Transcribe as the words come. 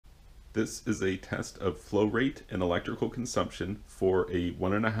This is a test of flow rate and electrical consumption for a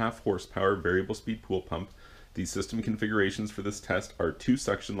 1.5 horsepower variable speed pool pump. The system configurations for this test are 2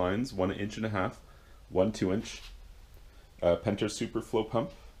 suction lines, 1.5 inch, one 2-inch, Pentair SuperFlo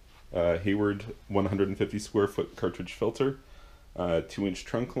pump, Hayward 150 square foot cartridge filter, 2-inch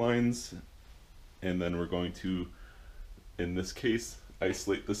trunk lines, and then we're going to, in this case,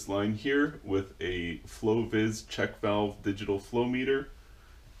 isolate this line here with a FlowViz check valve digital flow meter,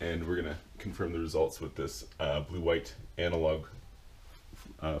 and we're going to confirm the results with this blue-white analog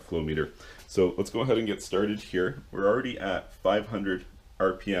flow meter. So let's go ahead and get started here. We're already at 500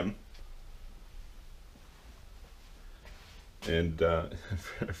 RPM, and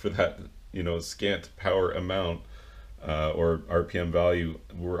for that, scant power amount or RPM value,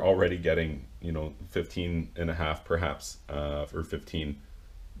 we're already getting 15.5 perhaps, or 15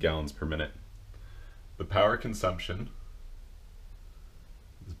 gallons per minute. The power consumption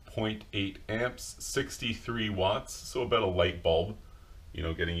is 0.8 amps, 63 watts, so about a light bulb,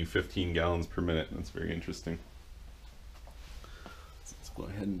 getting you 15 gallons per minute. That's very interesting. So let's go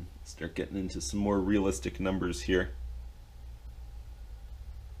ahead and start getting into some more realistic numbers here.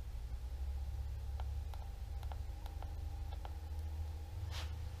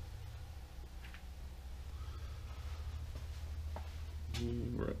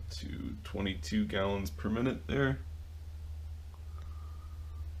 We're up to 22 gallons per minute there.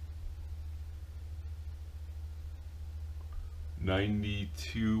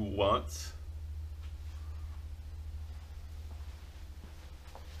 $92 watts.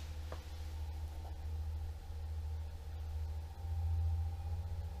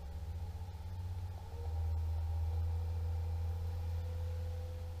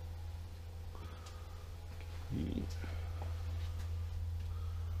 Okay.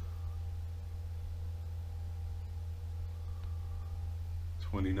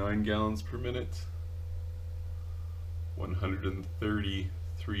 29 gallons per minute,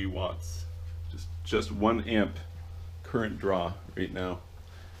 133 watts, just 1 amp current draw right now.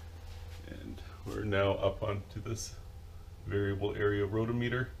 And we're now up onto this variable area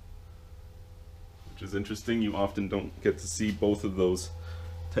rotometer, which is interesting. You often don't get to see both of those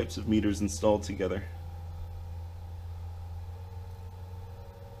types of meters installed together.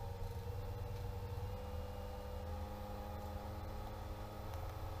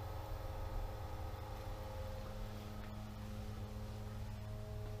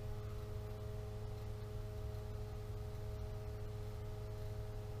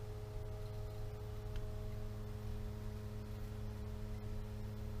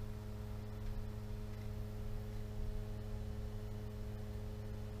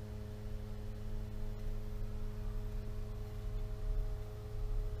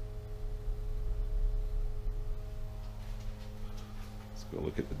 Go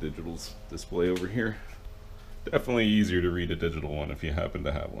look at the digitals display over here. Definitely easier to read a digital one if you happen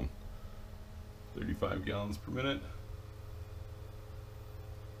to have one. 35 gallons per minute.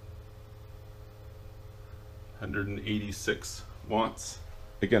 186 watts.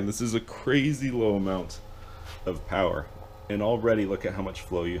 Again, this is a crazy low amount of power, and already look at how much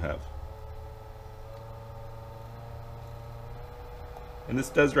flow you have. And this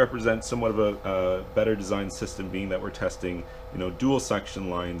does represent somewhat of a better designed system, being that we're testing, dual suction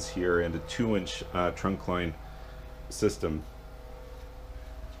lines here and a 2-inch trunk line system.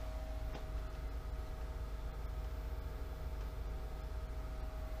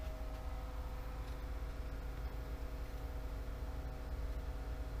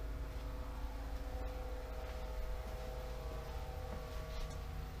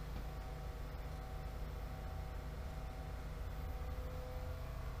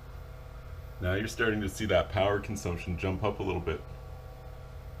 Now you're starting to see that power consumption jump up a little bit.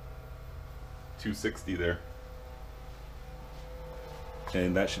 260 there.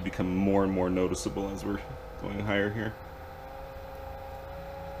 And that should become more and more noticeable as we're going higher here.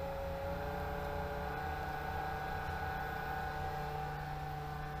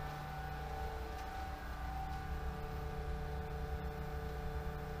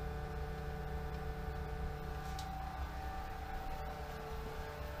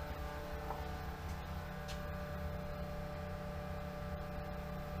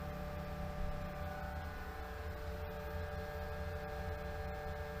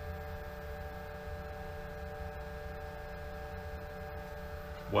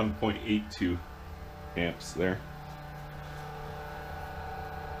 .82 amps there.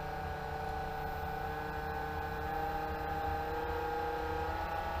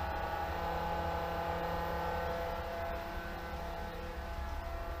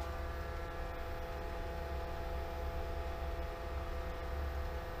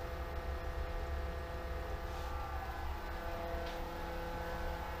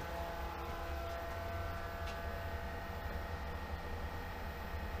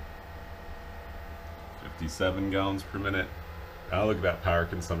 57 gallons per minute. Now look at that power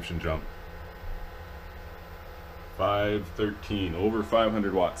consumption jump. 513, over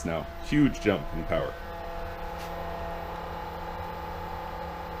 500 watts now. Huge jump in power.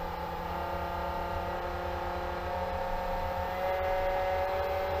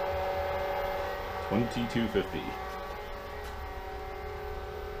 $22.50.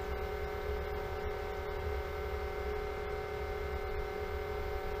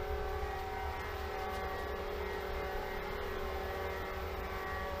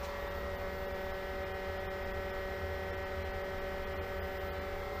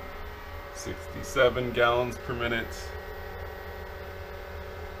 $67 gallons per minute.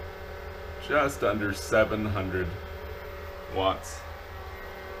 Just under 700 watts.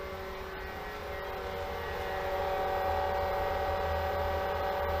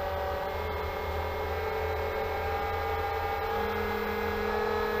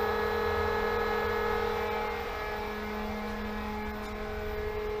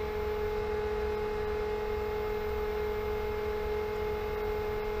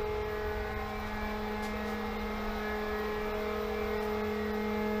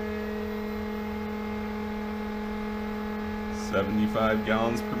 $75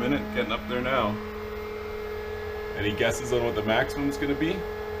 gallons per minute, getting up there now. Any guesses on what the maximum is going to be?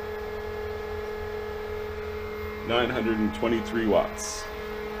 923 watts.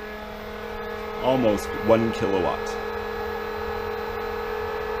 Almost 1 kilowatt.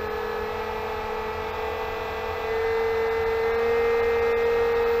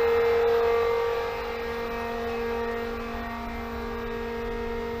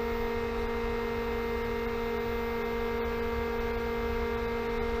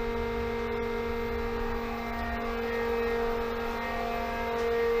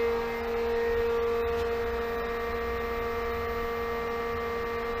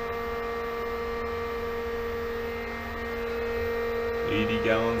 $80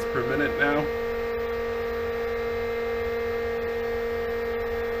 gallons per minute now.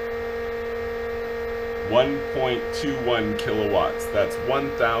 $1.21 kilowatts. That's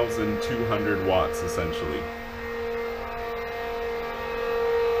 1,200 watts essentially.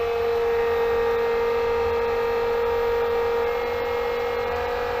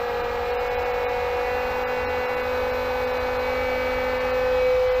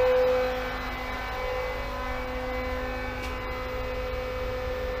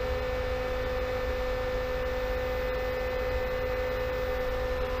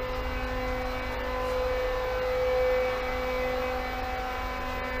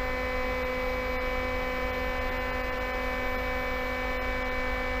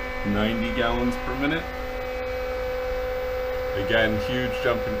 $90 gallons per minute. Again, huge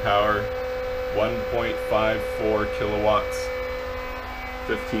jump in power. 1.54 kilowatts.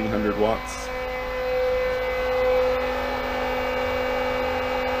 1,500 watts.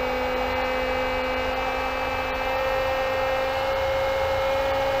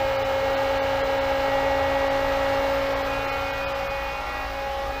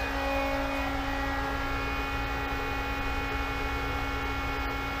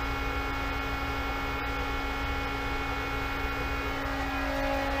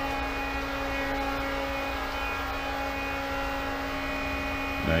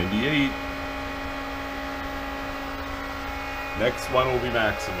 $98. Next one will be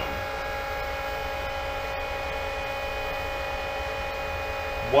maximum.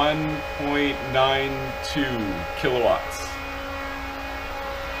 1.92 kilowatts.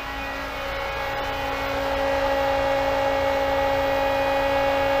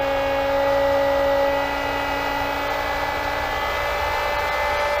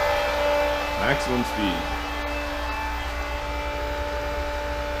 Maximum speed.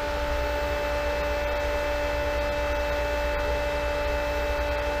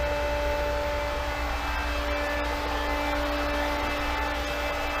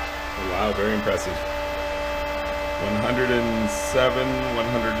 Wow, very impressive. 107,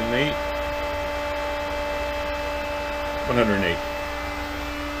 108. 108.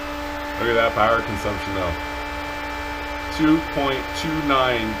 Look at that power consumption though.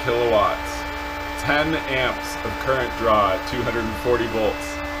 2.29 kilowatts. 10 amps of current draw at 240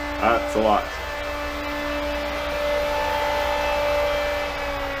 volts. That's a lot.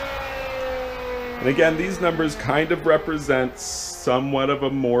 And again, these numbers kind of represent somewhat of a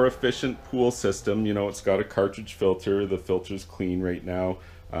more efficient pool system. You know, it's got a cartridge filter. The filter's clean right now.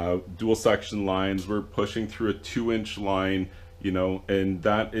 Dual suction lines. We're pushing through a 2-inch line, you know, and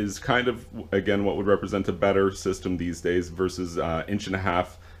that is kind of, again, what would represent a better system these days versus 1.5 inches.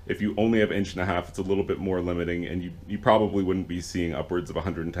 If you only have 1.5 inches, it's a little bit more limiting, and you probably wouldn't be seeing upwards of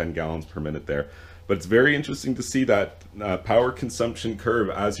 110 gallons per minute there. But it's very interesting to see that power consumption curve.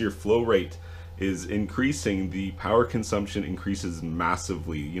 As your flow rate is increasing, the power consumption increases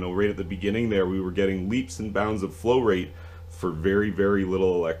massively. You know, right at the beginning there, we were getting leaps and bounds of flow rate for very, very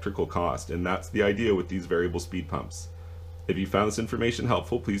little electrical cost. And that's the idea with these variable speed pumps. If you found this information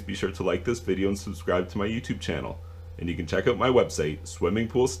helpful, please be sure to like this video and subscribe to my YouTube channel. And you can check out my website,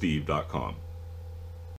 swimmingpoolsteve.com.